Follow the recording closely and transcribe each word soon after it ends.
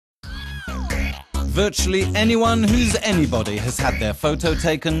Virtually anyone who's anybody has had their photo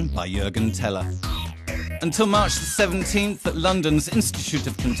taken by Jürgen Teller. Until March the 17th at London's Institute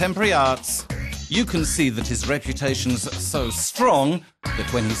of Contemporary Arts, you can see that his reputation's so strong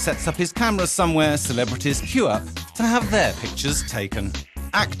that when he sets up his camera somewhere, celebrities queue up to have their pictures taken.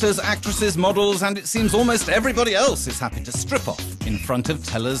 Actors, actresses, models, and it seems almost everybody else is happy to strip off in front of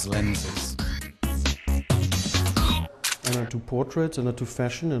Teller's lenses. And I do portraits, and I do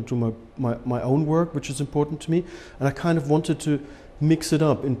fashion, and I do my own work, which is important to me. And I kind of wanted to mix it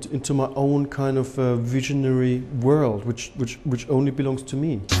up into my own kind of visionary world, which only belongs to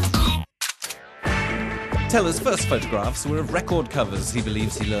me. Teller's first photographs were of record covers. He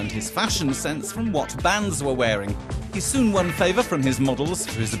believes he learned his fashion sense from what bands were wearing. He soon won favour from his models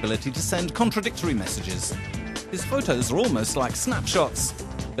for his ability to send contradictory messages. His photos are almost like snapshots,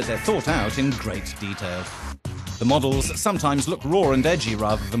 but they're thought out in great detail. The models sometimes look raw and edgy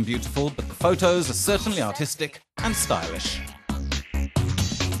rather than beautiful, but the photos are certainly artistic and stylish.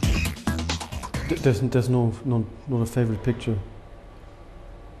 There's not a favourite picture.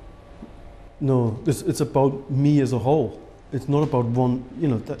 No, it's about me as a whole. It's not about one,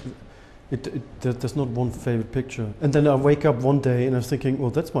 there's not one favourite picture. And then I wake up one day and I'm thinking, well,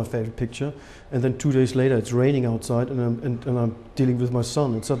 that's my favourite picture. And then 2 days later it's raining outside and I'm dealing with my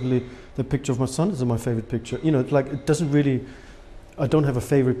son, and suddenly the picture of my son is my favourite picture. It's like, it doesn't really, I don't have a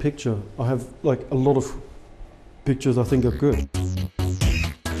favourite picture. I have like a lot of pictures I think are good.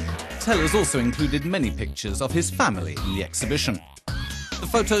 Teller's also included many pictures of his family in the exhibition. The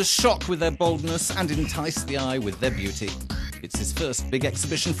photos shock with their boldness and entice the eye with their beauty. It's his first big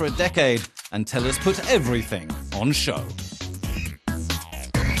exhibition for a decade, and Teller's put everything on show.